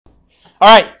All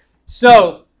right,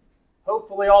 so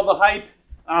hopefully all the hype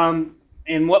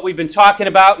and what we've been talking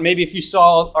about, maybe if you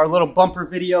saw our little bumper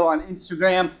video on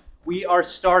Instagram, we are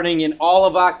starting in all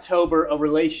of October a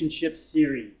relationship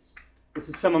series. This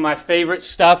is some of my favorite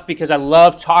stuff because I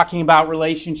love talking about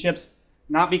relationships,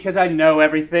 not because I know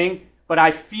everything, but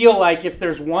I feel like if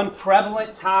there's one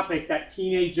prevalent topic that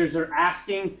teenagers are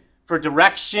asking for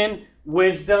direction,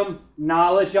 wisdom,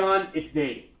 knowledge on, it's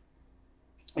dating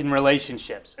in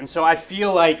relationships. And so I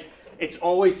feel like it's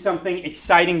always something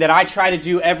exciting that I try to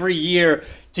do every year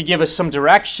to give us some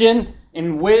direction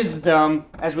and wisdom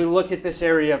as we look at this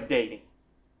area of dating.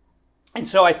 And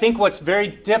so I think what's very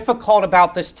difficult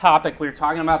about this topic, we were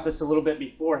talking about this a little bit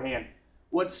beforehand,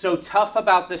 what's so tough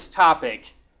about this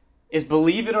topic is,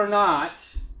 believe it or not,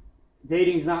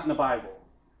 dating's not in the Bible.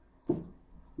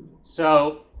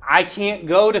 So I can't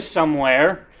go to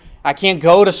somewhere, I can't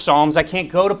go to Psalms, I can't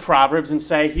go to Proverbs and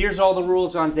say, here's all the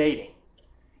rules on dating.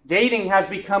 Dating has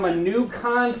become a new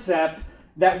concept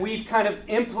that we've kind of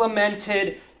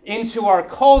implemented into our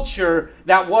culture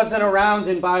that wasn't around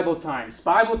in Bible times.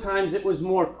 Bible times, it was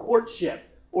more courtship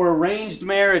or arranged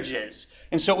marriages.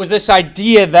 And so it was this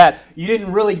idea that you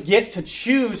didn't really get to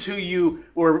choose who you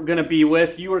were going to be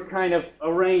with. You were kind of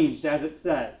arranged, as it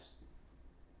says.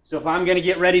 So if I'm going to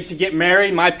get ready to get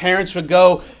married, my parents would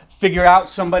go figure out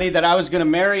somebody that I was going to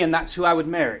marry, and that's who I would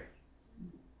marry.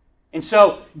 And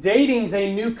so dating's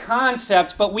a new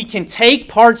concept, but we can take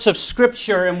parts of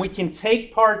Scripture and we can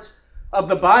take parts of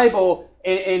the Bible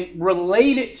and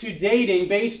relate it to dating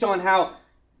based on how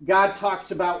God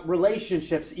talks about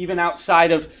relationships, even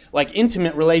outside of like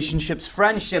intimate relationships,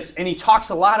 friendships, and He talks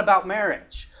a lot about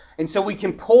marriage. And so we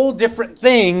can pull different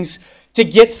things to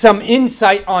get some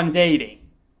insight on dating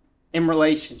in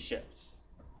relationships.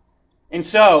 And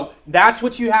so that's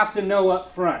what you have to know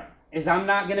up front, is I'm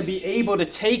not going to be able to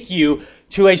take you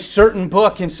to a certain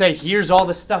book and say, here's all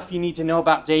the stuff you need to know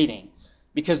about dating,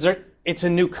 because it's a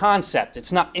new concept.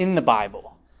 It's not in the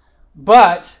Bible.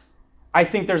 But I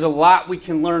think there's a lot we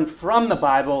can learn from the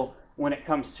Bible when it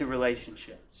comes to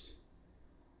relationships.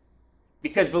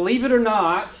 Because believe it or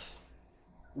not,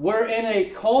 we're in a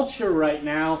culture right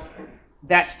now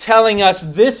that's telling us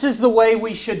this is the way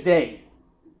we should date.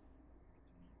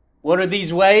 What are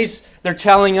these ways? They're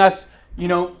telling us,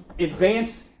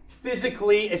 advance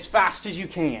physically as fast as you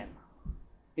can.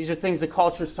 These are things the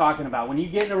culture's talking about. When you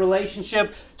get in a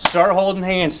relationship, start holding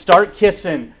hands, start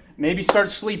kissing, maybe start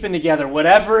sleeping together,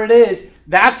 whatever it is,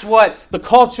 that's what the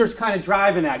culture's kind of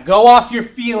driving at. Go off your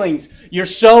feelings. You're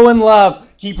so in love.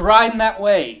 Keep riding that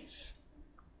wave.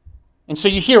 And so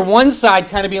you hear one side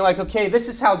kind of being like, okay, this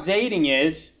is how dating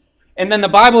is. And then the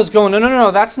Bible is going,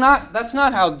 no, that's not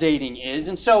how dating is.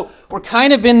 And so we're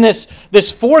kind of in this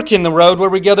fork in the road where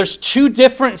we go, there's two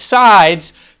different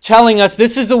sides telling us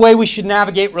this is the way we should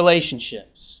navigate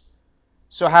relationships.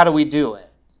 So how do we do it?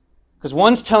 Because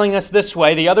one's telling us this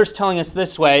way, the other's telling us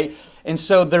this way, and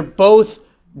so they're both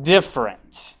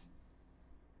different.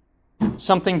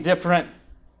 Something different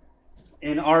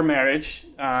in our marriage,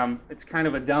 it's kind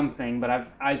of a dumb thing, but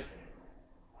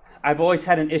I've always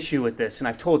had an issue with this, and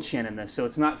I've told Shannon this, so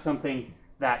it's not something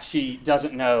that she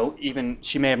doesn't know. Even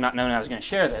she may have not known I was going to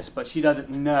share this, but she doesn't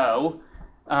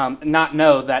not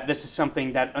know that this is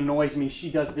something that annoys me. She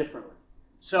does differently.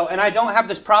 So, and I don't have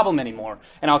this problem anymore,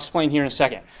 and I'll explain here in a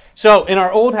second. So, in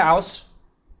our old house,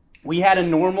 we had a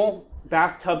normal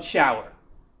bathtub shower.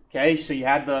 Okay, so you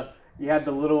had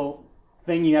the little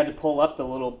thing you had to pull up, the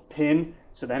little pin,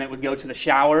 so then it would go to the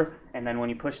shower, and then when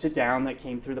you pushed it down, that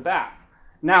came through the bath.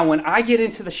 Now, when I get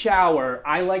into the shower,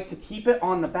 I like to keep it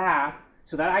on the bath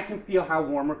so that I can feel how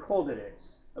warm or cold it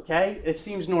is. Okay? It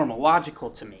seems normal, logical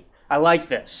to me. I like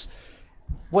this.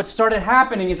 What started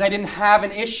happening is I didn't have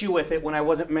an issue with it when I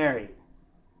wasn't married,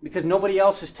 because nobody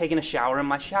else is taking a shower in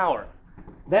my shower.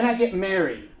 Then I get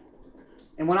married.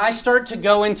 And when I start to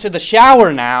go into the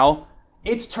shower now,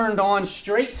 it's turned on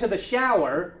straight to the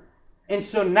shower. And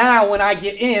so now when I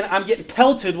get in, I'm getting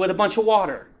pelted with a bunch of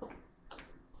water.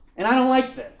 And I don't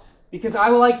like this, because I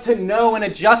like to know and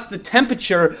adjust the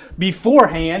temperature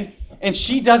beforehand, and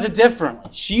she does it differently.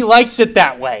 She likes it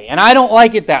that way, and I don't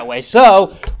like it that way.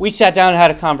 So we sat down and had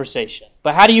a conversation.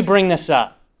 But how do you bring this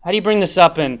up? How do you bring this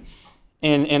up in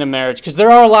a marriage? Because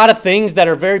there are a lot of things that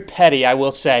are very petty, I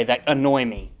will say, that annoy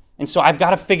me. And so I've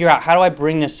got to figure out, how do I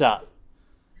bring this up?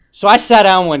 So I sat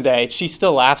down one day. She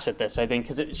still laughs at this, I think,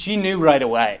 because she knew right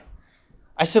away.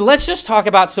 I said, let's just talk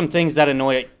about some things that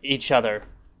annoy each other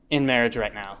in marriage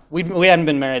right now. We hadn't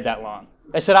been married that long.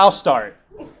 I said, I'll start.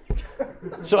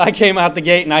 So I came out the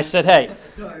gate and I said, hey,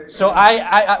 so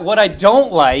I what I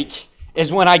don't like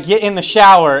is when I get in the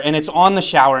shower and it's on the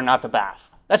shower, not the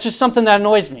bath. That's just something that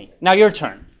annoys me. Now your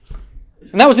turn.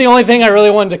 And that was the only thing I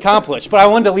really wanted to accomplish, but I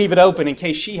wanted to leave it open in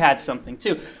case she had something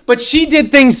too. But she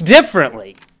did things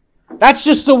differently. That's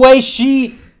just the way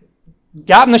she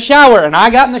got in the shower, and I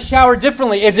got in the shower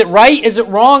differently. Is it right? Is it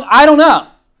wrong? I don't know.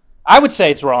 I would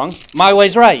say it's wrong. My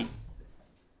way's right.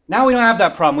 Now we don't have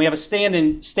that problem. We have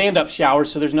a stand-up shower,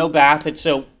 so there's no bath,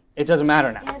 so it doesn't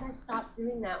matter now. And I stopped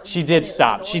doing that. She did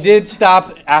stop. She did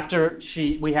stop after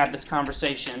we had this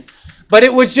conversation. But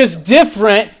it was just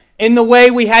different in the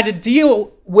way we had to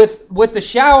deal with the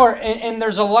shower. And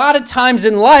there's a lot of times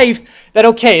in life that,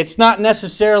 okay, it's not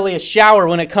necessarily a shower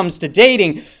when it comes to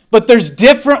dating, but there's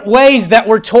different ways that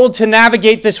we're told to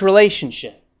navigate this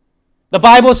relationship. The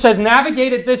Bible says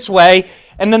navigate it this way,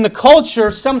 and then the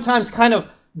culture sometimes kind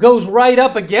of goes right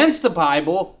up against the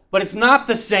Bible, but it's not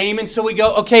the same. And so we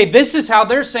go, okay, this is how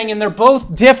they're saying, and they're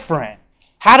both different.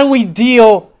 How do we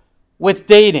deal with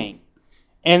dating?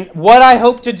 And what I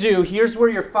hope to do, here's where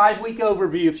your 5-week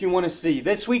overview, if you want to see.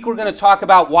 This week we're going to talk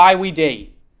about why we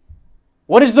date.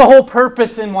 What is the whole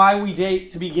purpose in why we date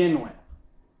to begin with?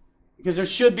 Because there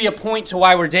should be a point to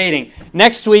why we're dating.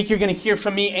 Next week you're going to hear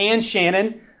from me and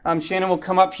Shannon. Shannon will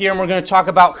come up here and we're going to talk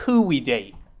about who we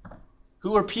date.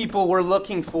 Who are people we're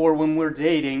looking for when we're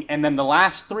dating? And then the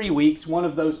last 3 weeks, one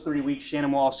of those 3 weeks,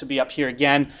 Shannon will also be up here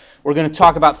again. We're going to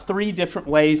talk about 3 different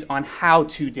ways on how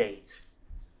to date.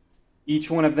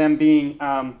 Each one of them being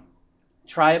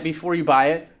try it before you buy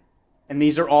it. And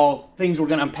these are all things we're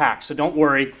going to unpack. So don't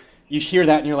worry. You hear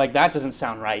that and you're like, that doesn't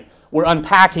sound right. We're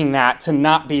unpacking that to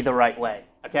not be the right way.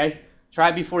 Okay? Try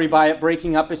it before you buy it.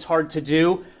 Breaking up is hard to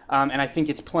do. And I think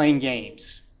it's playing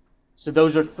games. So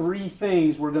those are 3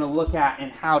 things we're going to look at in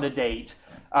how to date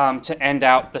to end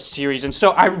out the series. And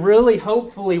so I really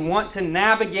hopefully want to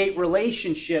navigate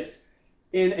relationships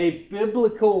in a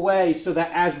biblical way so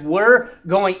that as we're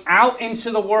going out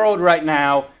into the world right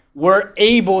now, we're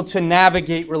able to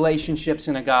navigate relationships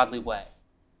in a godly way.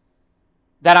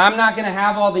 That I'm not going to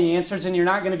have all the answers and you're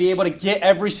not going to be able to get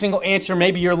every single answer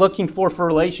maybe you're looking for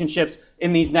relationships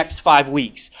in these next 5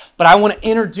 weeks. But I want to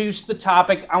introduce the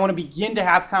topic. I want to begin to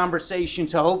have conversation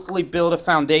to hopefully build a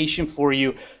foundation for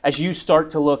you as you start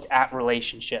to look at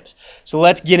relationships. So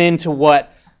let's get into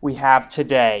what we have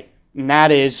today, and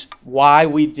that is why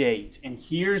we date. And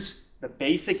here's the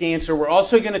basic answer. We're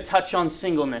also going to touch on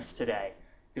singleness today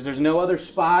because there's no other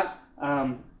spot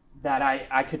that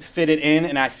I could fit it in,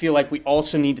 and I feel like we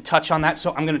also need to touch on that.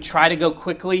 So I'm going to try to go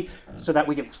quickly so that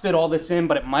we can fit all this in,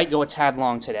 but it might go a tad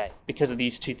long today because of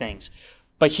these 2 things.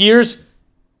 But here's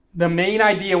the main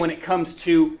idea when it comes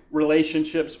to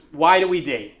relationships. Why do we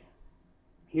date?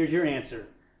 Here's your answer.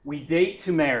 We date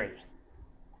to marry.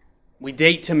 We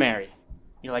date to marry.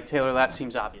 You're like, Taylor, that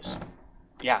seems obvious.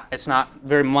 Yeah, it's not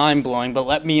very mind-blowing, but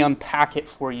let me unpack it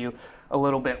for you a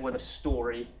little bit with a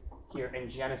story here in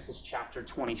Genesis chapter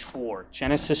 24.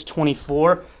 Genesis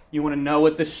 24, you want to know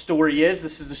what this story is?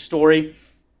 This is the story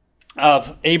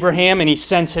of Abraham, and he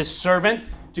sends his servant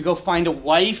to go find a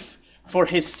wife for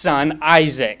his son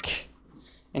Isaac.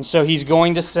 And so he's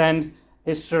going to send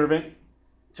his servant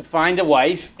to find a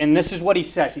wife, and this is what he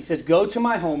says. He says, go to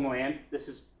my homeland. This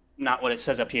is not what it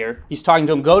says up here. He's talking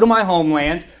to him, go to my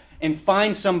homeland and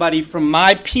find somebody from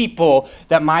my people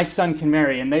that my son can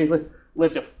marry. And they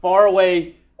lived a far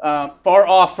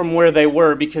off from where they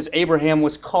were because Abraham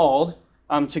was called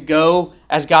to go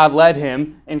as God led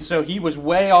him. And so he was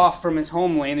way off from his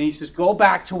homeland. And he says, go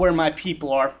back to where my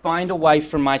people are. Find a wife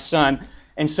for my son.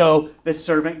 And so this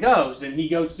servant goes. And he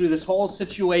goes through this whole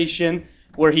situation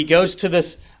where he goes to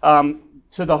this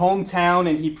to the hometown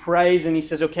and he prays and he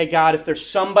says, okay, God, if there's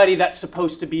somebody that's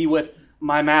supposed to be with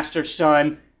my master's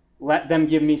son, let them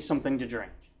give me something to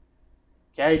drink.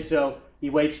 Okay, so he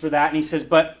waits for that and he says,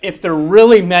 but if they're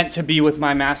really meant to be with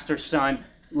my master's son,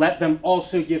 let them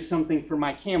also give something for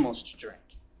my camels to drink.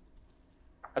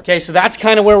 Okay, so that's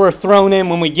kind of where we're thrown in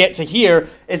when we get to here,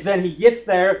 is then he gets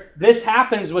there, this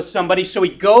happens with somebody, so he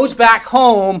goes back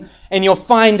home, and you'll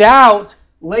find out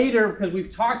later, because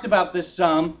we've talked about this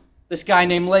guy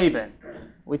named Laban.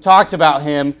 We talked about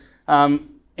him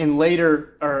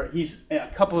he's a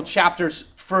couple of chapters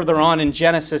further on in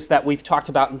Genesis that we've talked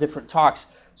about in different talks.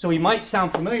 So he might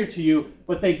sound familiar to you,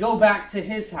 but they go back to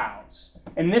his house.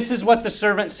 And this is what the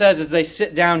servant says as they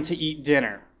sit down to eat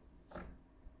dinner.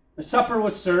 The supper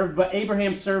was served, but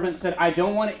Abraham's servant said, I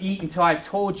don't want to eat until I've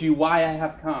told you why I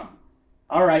have come.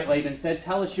 All right, Laban said,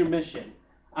 tell us your mission.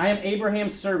 I am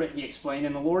Abraham's servant, he explained,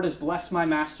 and the Lord has blessed my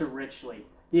master richly.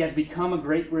 He has become a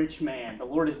great rich man. The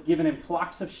Lord has given him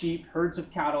flocks of sheep, herds of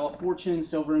cattle, a fortune in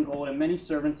silver and gold, and many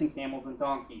servants and camels and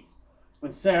donkeys.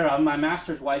 When Sarah, my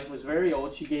master's wife, was very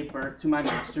old, she gave birth to my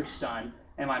master's son,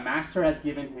 and my master has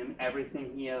given him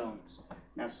everything he owns.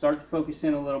 Now start to focus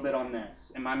in a little bit on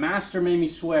this. And my master made me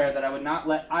swear that I would not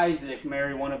let Isaac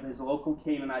marry one of his local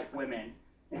Canaanite women.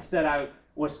 Instead, I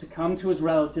was to come to his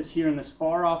relatives here in this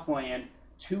far-off land,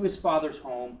 to his father's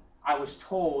home. I was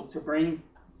told to bring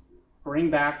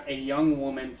back a young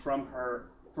woman from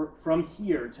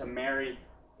here to marry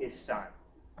his son.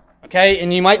 Okay,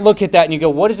 and you might look at that and you go,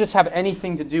 what does this have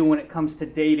anything to do when it comes to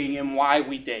dating and why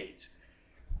we date?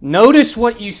 Notice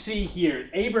what you see here.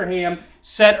 Abraham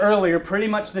said earlier pretty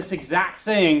much this exact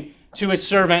thing to his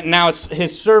servant. Now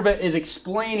his servant is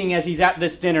explaining as he's at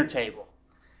this dinner table.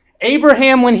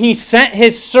 Abraham, when he sent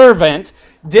his servant,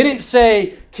 didn't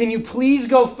say, can you please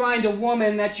go find a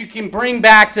woman that you can bring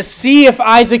back to see if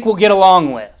Isaac will get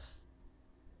along with?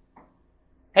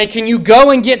 Hey, can you go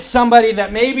and get somebody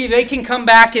that maybe they can come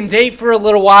back and date for a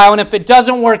little while, and if it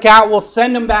doesn't work out, we'll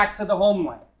send them back to the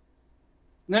homeland.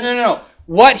 No.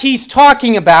 What he's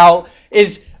talking about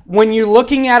is when you're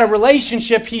looking at a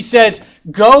relationship, he says,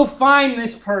 go find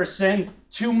this person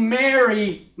to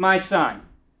marry my son.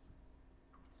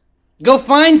 Go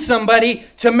find somebody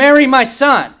to marry my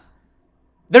son.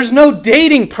 There's no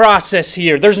dating process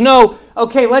here. There's no,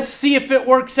 okay, let's see if it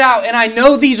works out. And I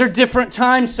know these are different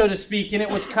times, so to speak, and it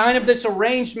was kind of this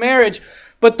arranged marriage,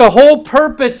 but the whole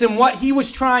purpose and what he was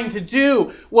trying to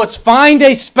do was find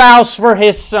a spouse for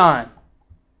his son.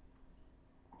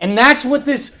 And that's what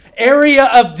this area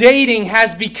of dating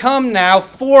has become now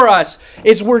for us,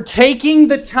 is we're taking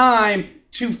the time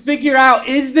to figure out,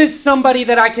 is this somebody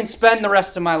that I can spend the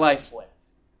rest of my life with?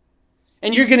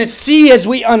 And you're going to see as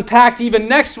we unpack even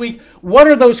next week, what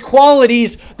are those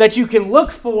qualities that you can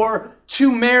look for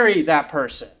to marry that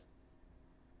person?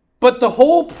 But the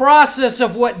whole process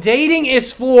of what dating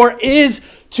is for is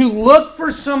to look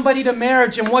for somebody to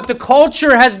marriage. And what the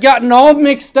culture has gotten all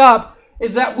mixed up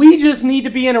is that we just need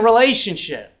to be in a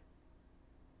relationship.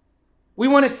 We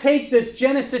want to take this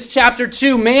Genesis chapter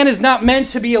 2, man is not meant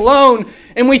to be alone,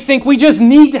 and we think we just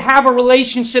need to have a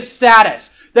relationship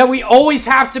status. That we always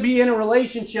have to be in a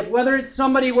relationship, whether it's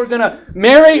somebody we're going to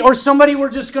marry or somebody we're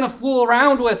just going to fool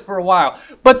around with for a while.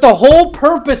 But the whole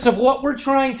purpose of what we're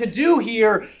trying to do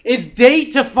here is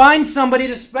date to find somebody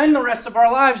to spend the rest of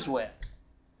our lives with.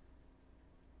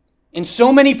 And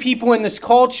so many people in this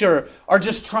culture are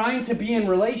just trying to be in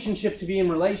relationship to be in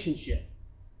relationship.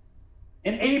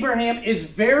 And Abraham is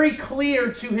very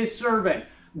clear to his servant,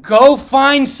 go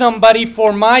find somebody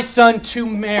for my son to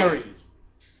marry.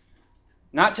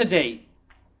 Not to date,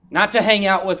 not to hang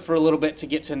out with for a little bit to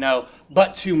get to know,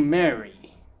 but to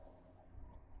marry.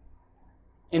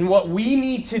 And what we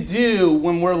need to do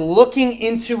when we're looking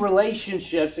into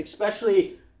relationships,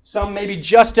 especially some maybe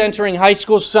just entering high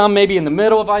school, some maybe in the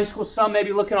middle of high school, some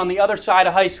maybe looking on the other side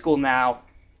of high school now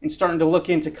and starting to look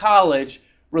into college,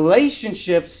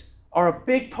 relationships are a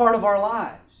big part of our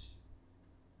lives.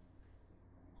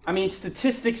 I mean,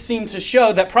 statistics seem to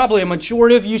show that probably a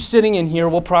majority of you sitting in here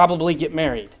will probably get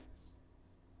married.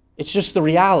 It's just the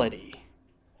reality.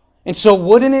 And so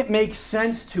wouldn't it make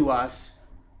sense to us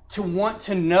to want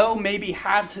to know maybe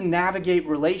how to navigate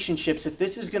relationships if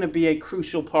this is going to be a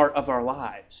crucial part of our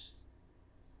lives?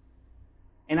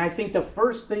 And I think the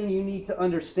first thing you need to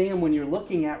understand when you're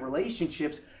looking at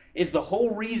relationships is the whole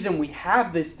reason we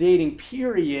have this dating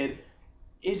period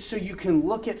is so you can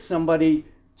look at somebody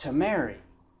to marry.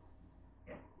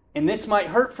 And this might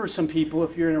hurt for some people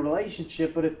if you're in a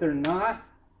relationship, but if they're not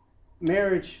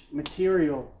marriage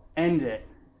material, end it.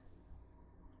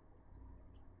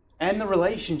 End the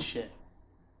relationship.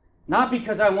 Not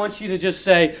because I want you to just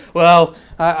say, well,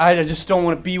 I just don't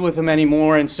want to be with him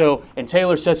anymore. And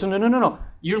Taylor says, no.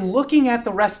 You're looking at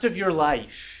the rest of your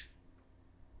life.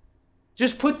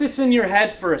 Just put this in your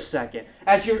head for a second.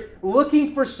 As you're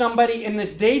looking for somebody in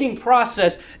this dating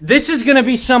process, this is going to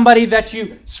be somebody that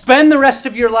you spend the rest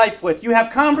of your life with. You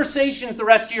have conversations the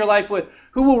rest of your life with,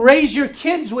 who will raise your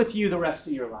kids with you the rest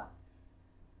of your life.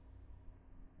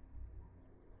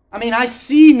 I mean, I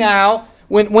see now,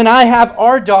 when I have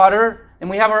our daughter and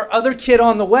we have our other kid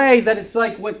on the way, that it's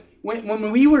like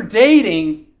when we were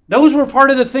dating, those were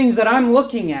part of the things that I'm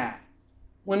looking at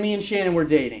when me and Shannon were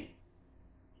dating.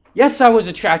 Yes, I was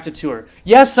attracted to her.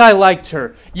 Yes, I liked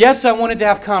her. Yes, I wanted to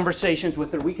have conversations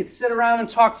with her. We could sit around and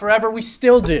talk forever. We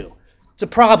still do. It's a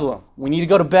problem. We need to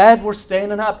go to bed. We're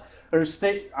standing up.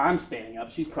 I'm standing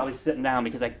up. She's probably sitting down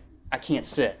because I can't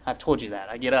sit. I've told you that.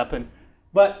 I get up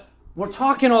but we're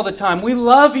talking all the time. We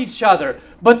love each other.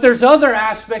 But there's other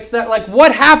aspects that, like,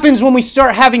 what happens when we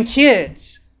start having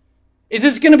kids? Is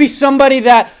this going to be somebody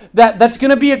that's going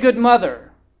to be a good mother?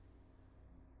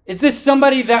 Is this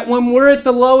somebody that when we're at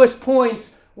the lowest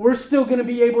points, we're still going to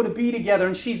be able to be together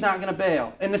and she's not going to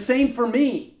bail. And the same for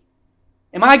me.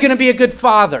 Am I going to be a good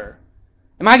father?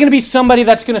 Am I going to be somebody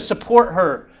that's going to support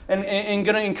her and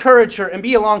going to encourage her and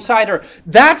be alongside her?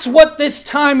 That's what this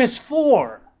time is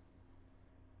for.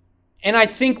 And I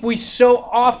think we so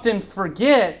often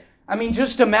forget. I mean,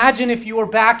 just imagine if you were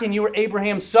back and you were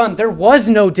Abraham's son. There was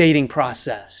no dating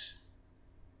process.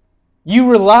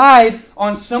 You relied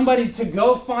on somebody to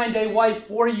go find a wife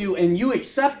for you, and you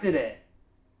accepted it.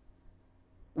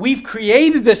 We've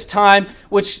created this time,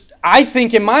 which I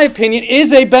think, in my opinion,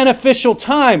 is a beneficial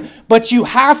time, but you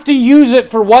have to use it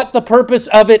for what the purpose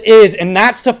of it is, and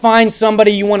that's to find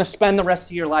somebody you want to spend the rest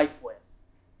of your life with.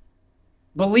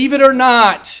 Believe it or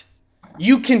not,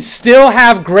 you can still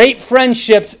have great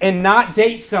friendships and not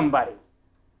date somebody.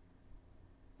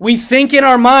 We think in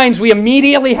our minds we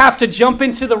immediately have to jump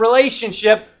into the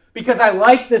relationship because I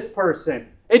like this person.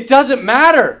 It doesn't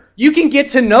matter. You can get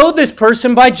to know this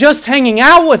person by just hanging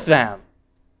out with them.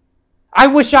 I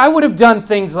wish I would have done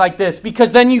things like this,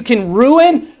 because then you can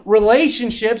ruin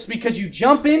relationships because you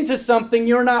jump into something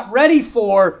you're not ready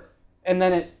for, and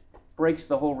then it breaks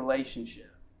the whole relationship.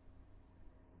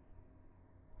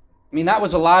 I mean, that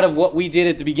was a lot of what we did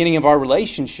at the beginning of our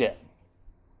relationship.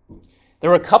 There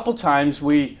were a couple times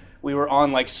we were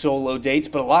on like solo dates,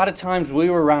 but a lot of times we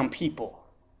were around people.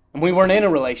 And we weren't in a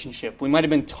relationship. We might have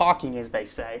been talking, as they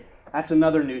say. That's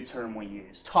another new term we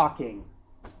use, talking.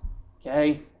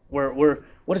 Okay?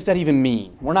 What does that even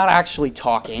mean? We're not actually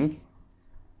talking.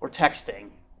 We're texting.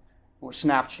 We're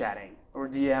Snapchatting. Or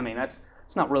DMing.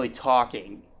 That's not really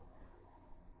talking.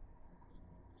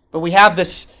 But we have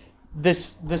this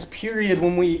period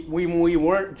when we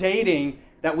weren't dating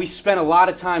that we spent a lot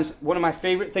of times. One of my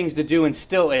favorite things to do, and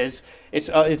still is, it's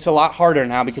a lot harder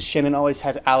now because Shannon always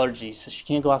has allergies, so she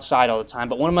can't go outside all the time.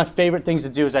 But one of my favorite things to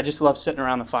do is I just love sitting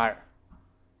around the fire.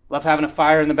 Love having a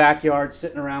fire in the backyard,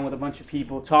 sitting around with a bunch of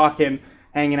people, talking,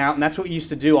 hanging out, and that's what we used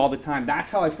to do all the time. That's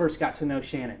how I first got to know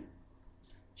Shannon.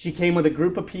 She came with a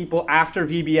group of people after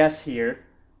VBS here.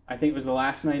 I think it was the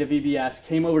last night of VBS,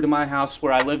 came over to my house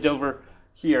where I lived over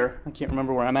here. I can't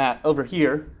remember where I'm at, over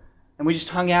here. And we just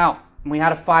hung out, and we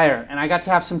had a fire, and I got to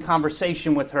have some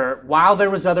conversation with her while there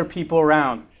was other people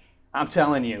around. I'm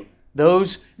telling you,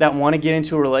 those that want to get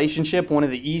into a relationship, one of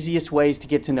the easiest ways to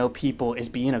get to know people is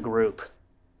be in a group.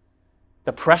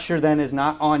 The pressure then is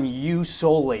not on you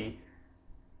solely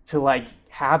to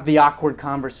have the awkward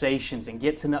conversations and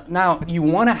get to know. Now, you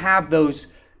want to have those,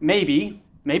 maybe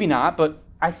not, but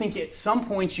I think at some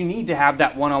points you need to have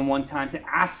that one-on-one time to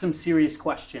ask some serious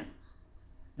questions.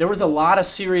 There was a lot of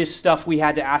serious stuff we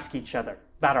had to ask each other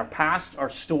about our past, our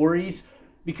stories,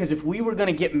 because if we were going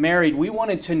to get married, we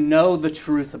wanted to know the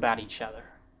truth about each other.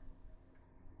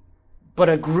 But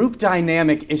a group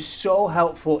dynamic is so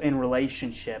helpful in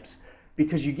relationships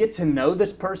because you get to know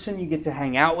this person, you get to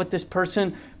hang out with this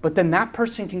person, but then that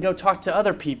person can go talk to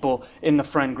other people in the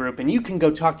friend group, and you can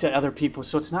go talk to other people.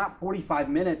 So it's not 45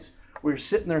 minutes where you're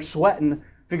sitting there sweating,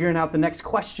 figuring out the next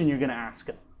question you're going to ask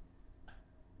them.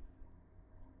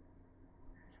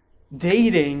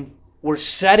 Dating, we're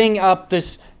setting up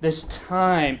this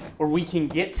time where we can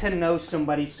get to know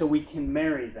somebody so we can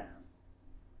marry them.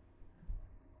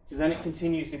 Because then it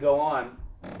continues to go on.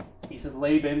 He says,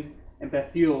 Laban and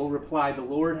Bethuel replied, "The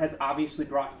Lord has obviously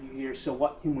brought you here, so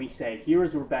what can we say? Here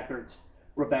is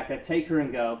Rebekah, take her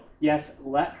and go. Yes,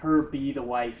 let her be the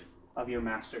wife of your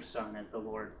master's son, as the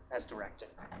Lord has directed."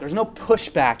 There's no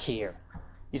pushback here.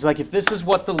 He's like, if this is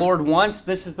what the Lord wants,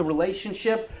 this is the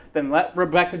relationship, then let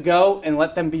Rebekah go and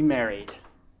let them be married. I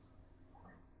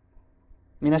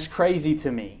mean, that's crazy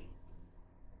to me.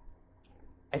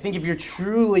 I think if you're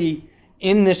truly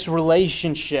in this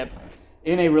relationship,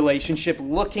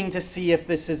 looking to see if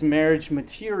this is marriage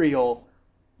material,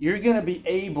 you're going to be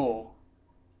able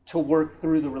to work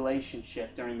through the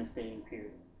relationship during this dating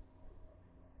period.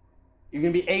 You're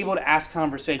going to be able to ask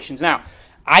conversations. Now,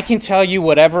 I can tell you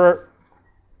whatever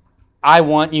I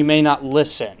want, you may not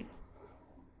listen.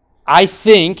 I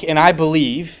think, and I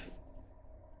believe,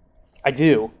 I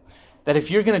do, that if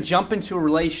you're going to jump into a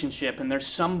relationship and there's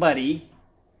somebody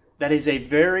that is a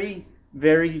very,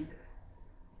 very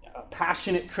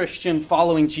passionate Christian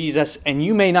following Jesus, and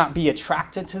you may not be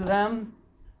attracted to them,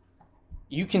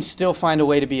 you can still find a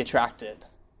way to be attracted.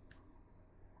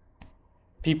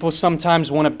 People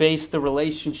sometimes want to base the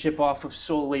relationship off of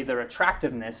solely their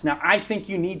attractiveness. Now, I think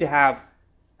you need to have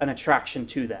an attraction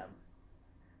to them.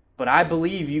 But I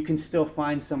believe you can still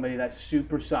find somebody that's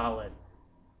super solid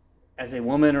as a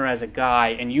woman or as a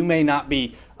guy, and you may not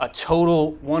be a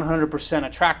total 100%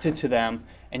 attracted to them,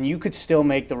 and you could still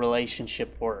make the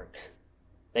relationship work.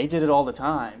 They did it all the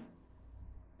time.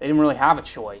 They didn't really have a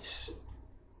choice.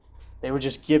 They were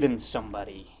just given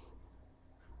somebody.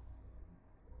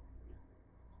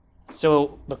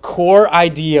 So the core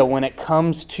idea when it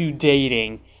comes to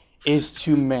dating is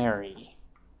to marry.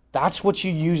 That's what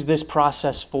you use this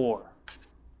process for.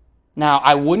 Now,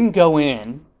 I wouldn't go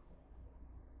in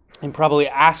and probably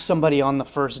ask somebody on the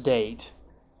first date,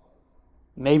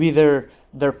 maybe they're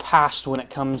past when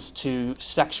it comes to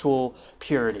sexual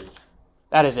purity.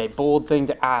 That is a bold thing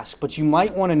to ask, but you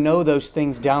might want to know those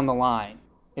things down the line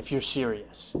if you're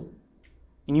serious.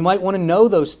 And you might want to know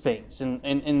those things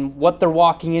and what they're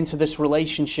walking into this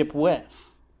relationship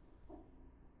with.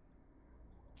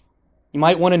 You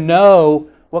might want to know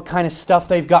what kind of stuff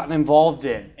they've gotten involved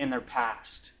in their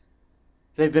past.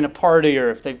 If they've been a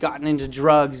partier, if they've gotten into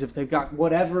drugs, if they've got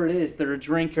whatever it is, they're a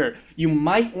drinker. You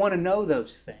might want to know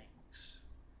those things.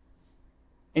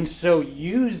 And so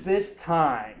use this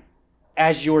time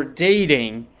as you're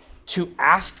dating to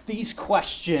ask these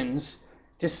questions,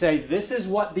 to say, this is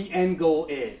what the end goal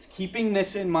is. Keeping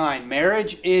this in mind,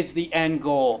 marriage is the end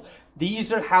goal.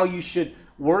 These are how you should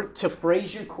work to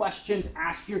phrase your questions,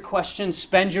 ask your questions,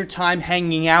 spend your time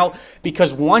hanging out.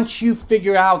 Because once you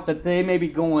figure out that they may be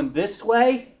going this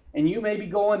way and you may be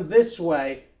going this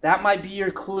way, that might be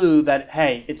your clue that,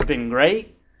 hey, it's been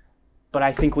great, but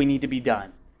I think we need to be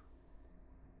done.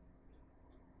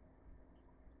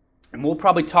 And we'll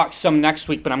probably talk some next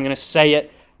week, but I'm going to say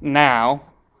it now.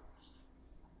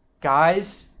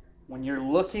 Guys, when you're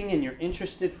looking and you're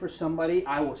interested for somebody,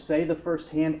 I will say the first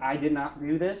hand, I did not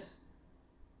do this,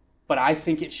 but I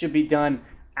think it should be done.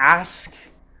 Ask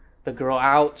the girl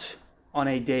out on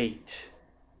a date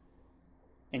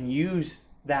and use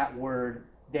that word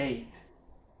date.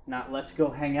 Not let's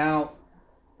go hang out,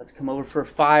 let's come over for a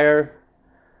fire,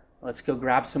 let's go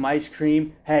grab some ice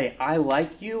cream. Hey, I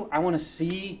like you, I want to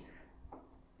see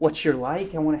what you're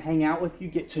like. I want to hang out with you,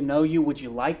 get to know you. Would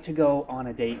you like to go on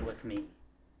a date with me?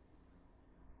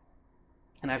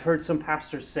 And I've heard some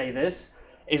pastors say this,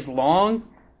 as long,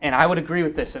 and I would agree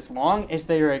with this, as long as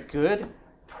they are a good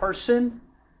person,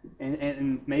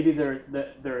 and maybe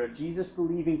they're a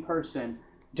Jesus-believing person,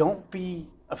 don't be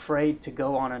afraid to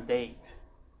go on a date.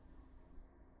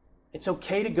 It's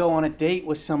okay to go on a date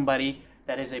with somebody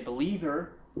that is a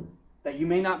believer, that you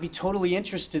may not be totally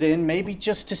interested in, maybe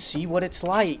just to see what it's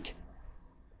like.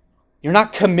 You're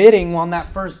not committing on that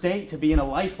first date to be in a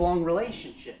lifelong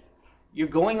relationship. You're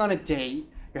going on a date,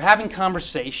 you're having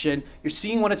conversation, you're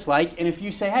seeing what it's like, and if you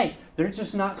say, hey, they're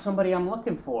just not somebody I'm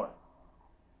looking for,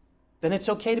 then it's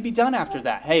okay to be done after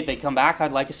that. Hey, they come back,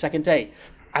 I'd like a second date.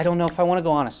 I don't know if I want to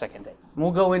go on a second date.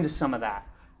 We'll go into some of that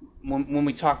when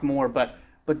we talk more, but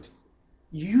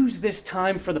use this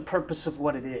time for the purpose of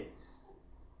what it is.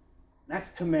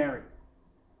 That's to marry.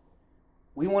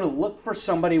 We want to look for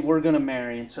somebody we're going to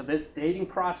marry. And so this dating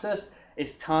process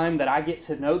is time that I get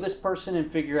to know this person and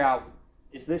figure out,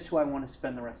 is this who I want to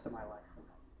spend the rest of my life with?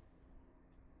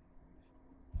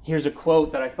 Here's a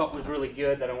quote that I thought was really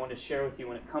good that I want to share with you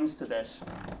when it comes to this.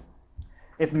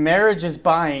 If marriage is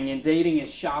buying and dating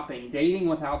is shopping, dating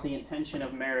without the intention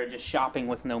of marriage is shopping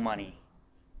with no money.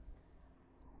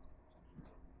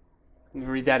 Let me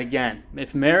read that again.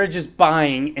 If marriage is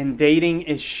buying and dating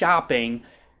is shopping,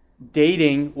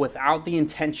 dating without the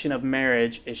intention of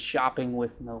marriage is shopping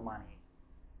with no money.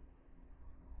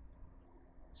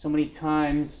 So many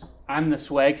times I'm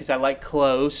this way because I like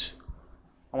clothes.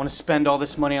 I want to spend all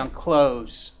this money on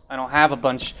clothes. I don't have a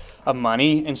bunch of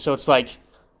money, and so it's like,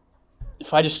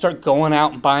 if I just start going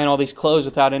out and buying all these clothes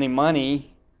without any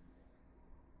money,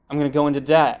 I'm going to go into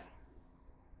debt.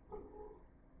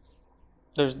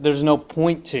 There's no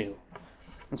point to.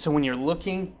 And so when you're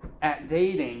looking at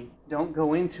dating, don't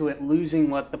go into it losing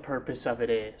what the purpose of it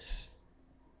is.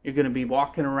 You're going to be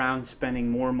walking around spending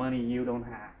more money you don't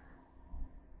have.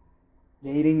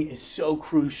 Dating is so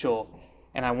crucial,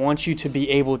 and I want you to be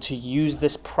able to use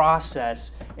this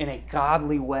process in a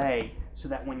godly way so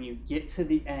that when you get to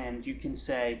the end, you can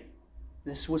say,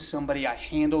 this was somebody I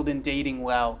handled in dating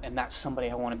well, and that's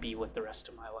somebody I want to be with the rest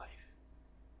of my life.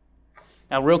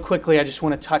 Now, real quickly, I just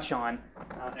want to touch on,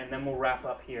 and then we'll wrap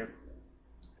up here,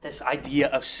 this idea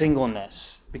of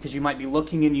singleness. Because you might be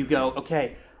looking and you go,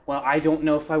 okay, well, I don't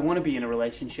know if I want to be in a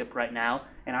relationship right now,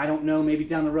 and I don't know maybe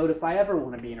down the road if I ever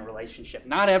want to be in a relationship.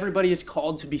 Not everybody is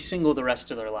called to be single the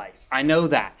rest of their life. I know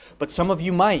that, but some of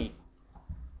you might.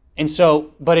 And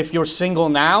so, but if you're single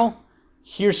now,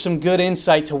 here's some good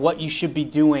insight to what you should be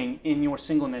doing in your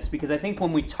singleness. Because I think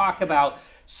when we talk about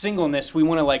singleness, we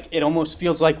want to it almost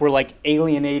feels like we're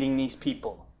alienating these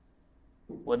people.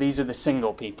 Well, these are the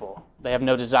single people. They have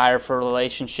no desire for a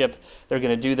relationship. They're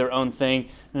going to do their own thing.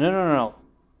 No.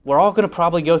 we're all going to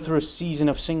probably go through a season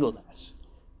of singleness.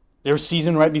 There was a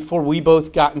season right before we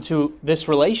both got into this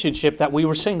relationship that we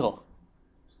were single.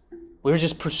 We were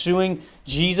just pursuing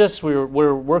Jesus. We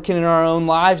were working in our own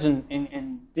lives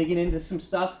and digging into some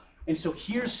stuff. And so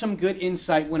here's some good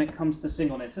insight when it comes to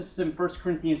singleness. This is in 1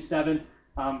 Corinthians 7.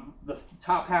 The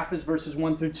top half is verses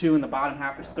 1 through 2, and the bottom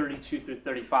half is 32 through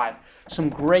 35. Some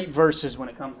great verses when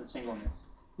it comes to singleness.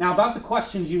 Now, about the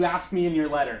questions you asked me in your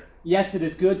letter. Yes, it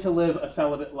is good to live a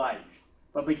celibate life.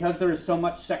 But because there is so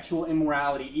much sexual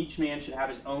immorality, each man should have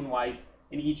his own wife,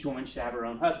 and each woman should have her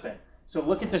own husband. So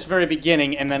look at this very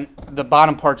beginning, and then the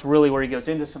bottom part's really where he goes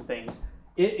into some things.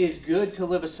 It is good to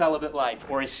live a celibate life,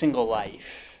 or a single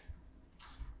life.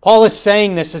 Paul is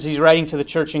saying this as he's writing to the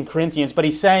church in Corinthians, but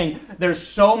he's saying there's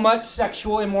so much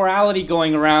sexual immorality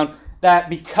going around that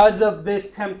because of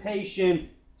this temptation,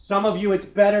 some of you, it's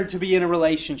better to be in a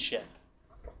relationship.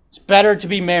 It's better to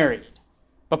be married.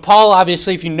 But Paul,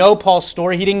 obviously, if you know Paul's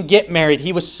story, he didn't get married.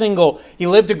 He was single. He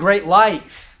lived a great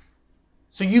life.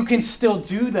 So you can still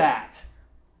do that.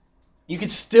 You can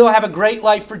still have a great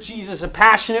life for Jesus, a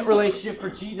passionate relationship for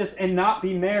Jesus, and not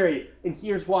be married. And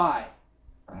here's why.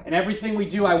 In everything we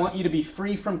do, I want you to be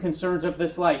free from concerns of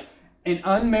this life. An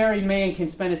unmarried man can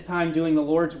spend his time doing the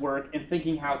Lord's work and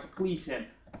thinking how to please Him.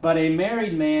 But a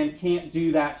married man can't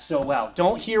do that so well.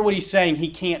 Don't hear what he's saying. He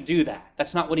can't do that.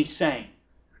 That's not what he's saying.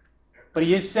 But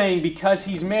he is saying because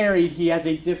he's married, he has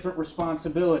a different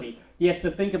responsibility. He has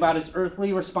to think about his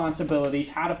earthly responsibilities,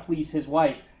 how to please his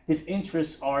wife. His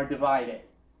interests are divided.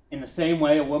 In the same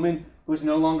way, a woman who is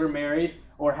no longer married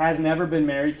or has never been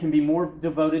married can be more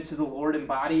devoted to the Lord in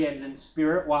body and in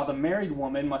spirit, while the married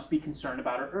woman must be concerned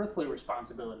about her earthly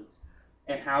responsibilities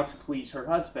and how to please her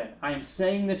husband. I am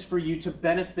saying this for you to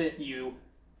benefit you,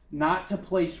 not to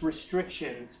place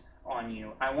restrictions on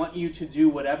you. I want you to do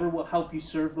whatever will help you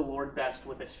serve the Lord best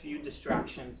with as few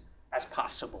distractions as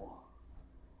possible.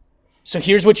 So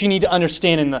here's what you need to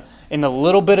understand in the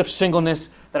little bit of singleness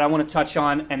that I want to touch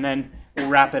on, and then we'll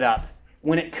wrap it up.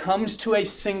 When it comes to a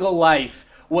single life,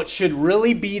 what should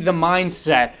really be the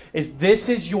mindset is this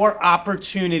is your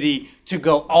opportunity to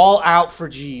go all out for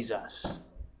Jesus.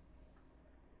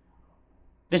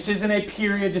 This isn't a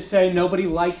period to say nobody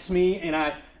likes me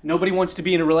and nobody wants to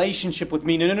be in a relationship with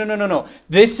me. No.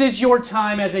 This is your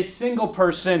time as a single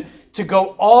person to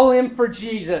go all in for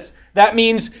Jesus. That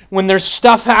means when there's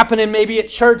stuff happening maybe at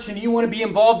church and you want to be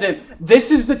involved in,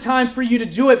 this is the time for you to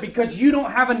do it because you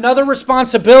don't have another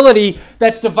responsibility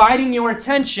that's dividing your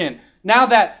attention. Now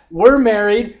that we're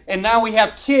married and now we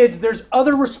have kids, there's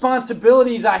other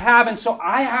responsibilities I have, and so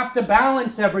I have to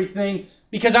balance everything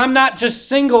because I'm not just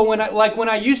single when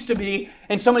I used to be,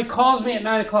 and somebody calls me at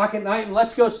 9 o'clock at night and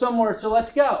let's go somewhere, so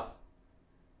let's go.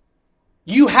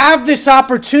 You have this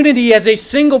opportunity as a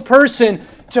single person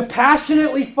to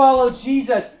passionately follow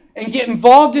Jesus and get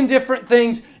involved in different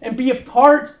things and be a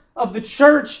part of the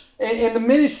church and the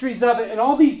ministries of it and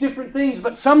all these different things.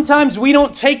 But sometimes we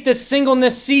don't take this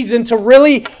singleness season to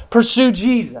really pursue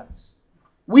Jesus.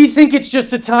 We think it's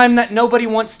just a time that nobody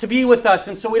wants to be with us,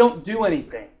 and so we don't do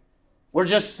anything. We're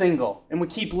just single and we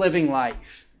keep living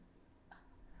life.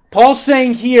 Paul's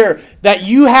saying here that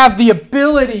you have the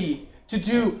ability to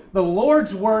do the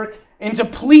Lord's work and to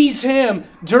please Him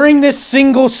during this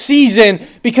single season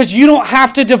because you don't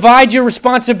have to divide your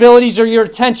responsibilities or your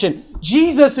attention.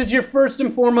 Jesus is your first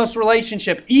and foremost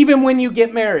relationship, even when you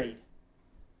get married.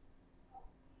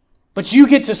 But you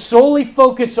get to solely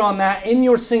focus on that in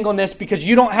your singleness because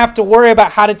you don't have to worry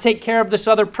about how to take care of this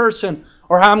other person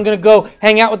or how I'm going to go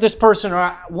hang out with this person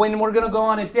or when we're going to go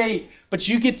on a date. But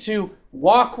you get to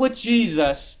walk with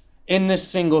Jesus in this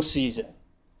single season.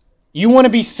 You want to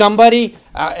be somebody,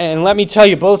 and let me tell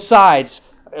you, both sides,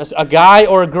 a guy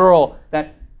or a girl,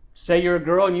 that say you're a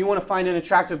girl and you want to find an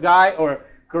attractive guy, or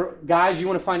guys, you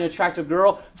want to find an attractive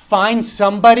girl, find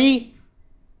somebody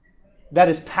that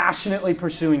is passionately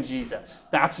pursuing Jesus.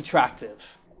 That's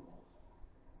attractive.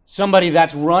 Somebody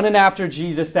that's running after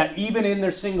Jesus, that even in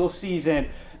their single season,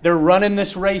 they're running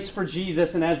this race for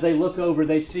Jesus, and as they look over,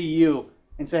 they see you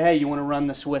and say, hey, you want to run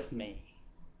this with me?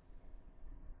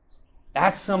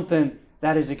 That's something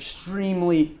that is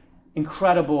extremely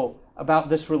incredible about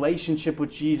this relationship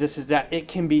with Jesus, is that it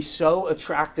can be so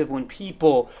attractive when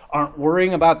people aren't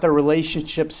worrying about their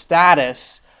relationship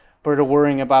status, but are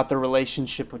worrying about their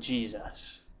relationship with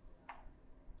Jesus.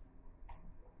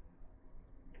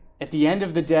 At the end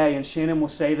of the day, and Shannon will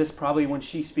say this probably when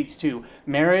she speaks too,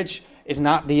 marriage is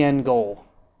not the end goal.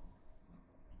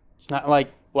 It's not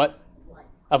like, what?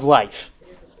 Of life.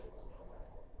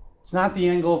 It's not the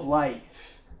end goal of life.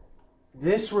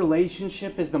 This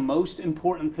relationship is the most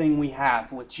important thing we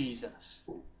have with Jesus.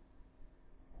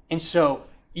 And so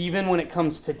even when it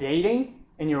comes to dating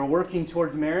and you're working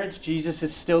towards marriage, Jesus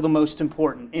is still the most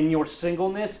important. In your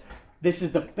singleness, this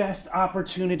is the best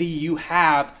opportunity you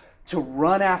have to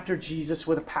run after Jesus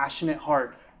with a passionate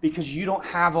heart because you don't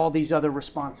have all these other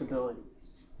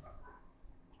responsibilities.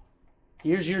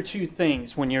 Here's your two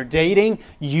things. When you're dating,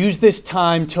 use this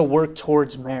time to work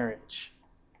towards marriage.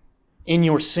 In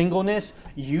your singleness,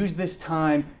 use this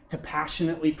time to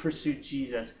passionately pursue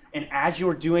Jesus. And as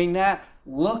you're doing that,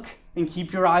 look and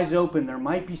keep your eyes open. There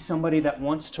might be somebody that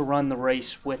wants to run the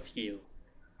race with you.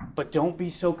 But don't be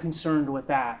so concerned with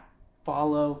that.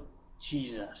 Follow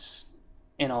Jesus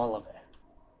in all of it.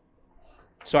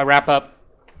 So I wrap up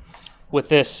with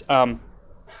this.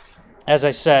 As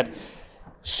I said,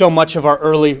 so much of our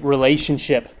early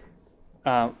relationship,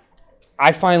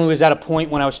 I finally was at a point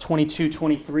when I was 22,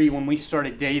 23, when we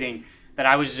started dating, that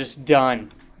I was just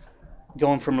done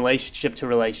going from relationship to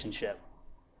relationship.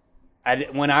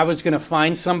 When I was going to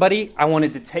find somebody, I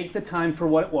wanted to take the time for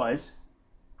what it was.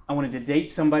 I wanted to date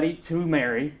somebody to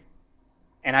marry,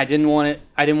 and I didn't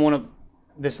want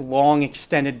this long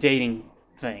extended dating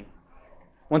thing.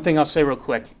 One thing I'll say real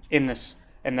quick in this,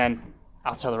 and then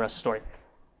I'll tell the rest of the story.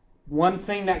 One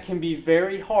thing that can be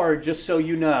very hard, just so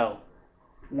you know,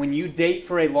 when you date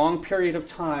for a long period of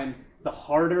time, the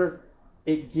harder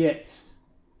it gets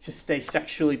to stay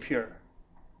sexually pure.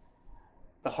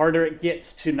 The harder it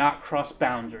gets to not cross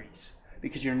boundaries,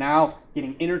 because you're now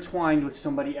getting intertwined with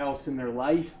somebody else in their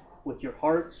life, with your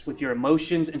hearts, with your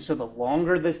emotions, and so the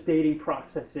longer this dating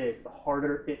process is, the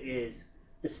harder it is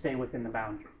to stay within the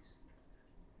boundaries.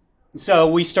 And so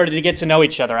we started to get to know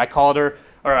each other. I called her,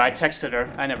 or I texted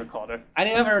her. I never called her. I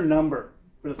didn't have her number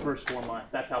for the first 4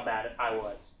 months. That's how bad I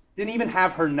was. Didn't even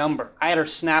have her number. I had her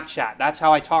Snapchat. That's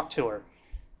how I talked to her.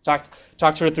 Talked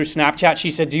to her through Snapchat. She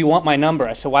said, "Do you want my number?"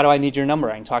 I said, "Why do I need your number?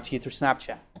 I can talk to you through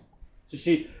Snapchat."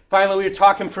 So finally, we were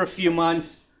talking for a few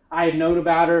months. I had known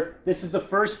about her. This is the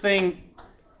first thing.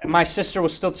 My sister will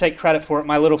still take credit for it,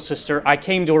 my little sister. I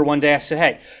came to her one day. I said,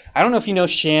 "Hey, I don't know if you know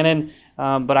Shannon,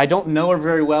 but I don't know her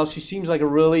very well. She seems like a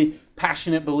really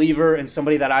passionate believer and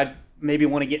somebody that I maybe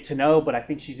want to get to know, but I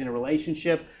think she's in a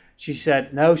relationship." She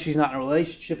said, "No, she's not in a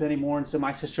relationship anymore." And so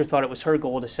my sister thought it was her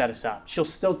goal to set us up. She'll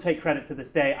still take credit to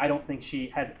this day. I don't think she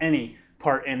has any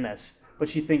part in this, but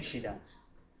she thinks she does.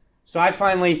 So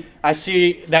I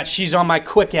see that she's on my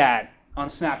quick ad on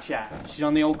Snapchat. She's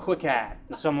on the old quick ad.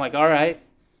 And so I'm like, all right.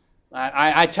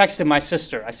 I texted my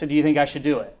sister. I said, "Do you think I should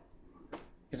do it?"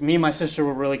 Because me and my sister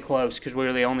were really close because we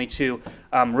were the only two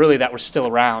really that were still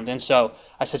around. And so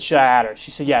I said, "Should I add her?" She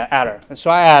said, "Yeah, add her." And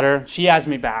so I add her. She adds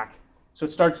me back. So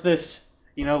it starts this,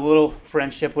 little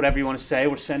friendship, whatever you want to say.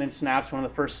 We're sending snaps. One of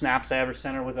the first snaps I ever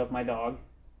sent her was of my dog.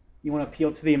 You want to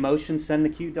appeal to the emotions? Send the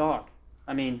cute dog.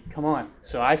 I mean, come on.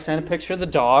 So I sent a picture of the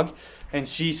dog, and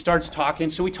she starts talking.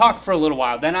 So we talked for a little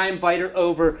while. Then I invite her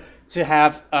over to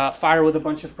have fire with a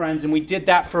bunch of friends, and we did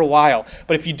that for a while.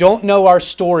 But if you don't know our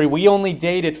story, we only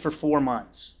dated for 4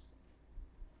 months.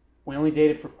 We only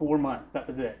dated for 4 months. That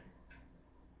was it.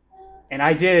 And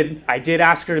I did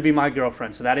ask her to be my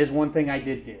girlfriend, so that is one thing I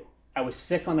did do. I was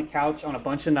sick on the couch on a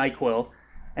bunch of NyQuil,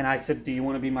 and I said, "Do you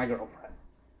want to be my girlfriend?"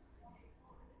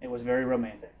 It was very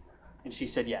romantic. And she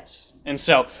said yes. And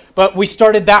so, but we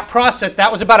started that process. That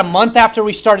was about a month after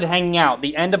we started hanging out,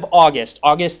 the end of August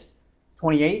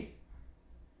 28th,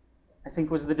 I think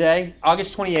was the day.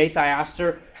 August 28th, I asked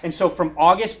her. And so from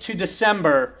August to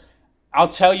December, I'll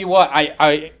tell you what,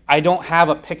 I don't have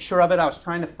a picture of it. I was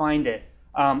trying to find it.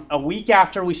 A week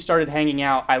after we started hanging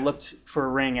out, I looked for a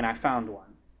ring and I found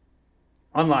one.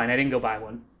 Online, I didn't go buy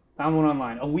one. Found one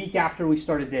online. A week after we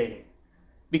started dating.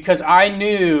 Because I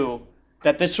knew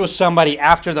that this was somebody,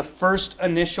 after the first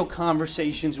initial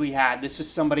conversations we had, this is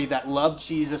somebody that loved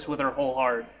Jesus with her whole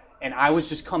heart. And I was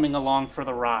just coming along for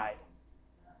the ride.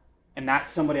 And that's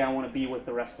somebody I want to be with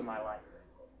the rest of my life.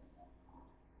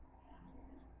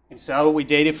 And so we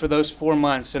dated for those 4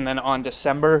 months, and then on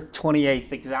December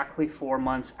 28th, exactly 4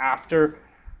 months after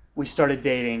we started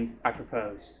dating, I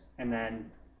proposed. And then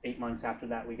 8 months after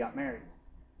that, we got married.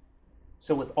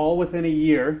 So within a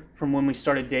year from when we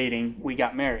started dating, we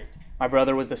got married. My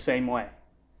brother was the same way.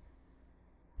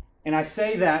 And I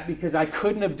say that because I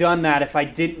couldn't have done that if I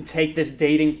didn't take this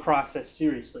dating process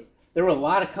seriously. There were a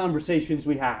lot of conversations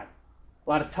we had, a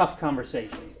lot of tough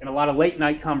conversations, and a lot of late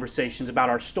night conversations about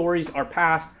our stories, our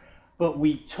past. But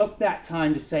we took that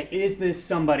time to say, is this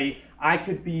somebody I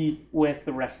could be with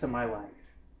the rest of my life?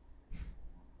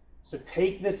 So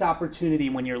take this opportunity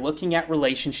when you're looking at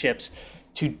relationships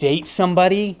to date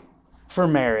somebody for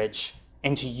marriage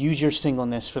and to use your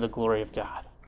singleness for the glory of God.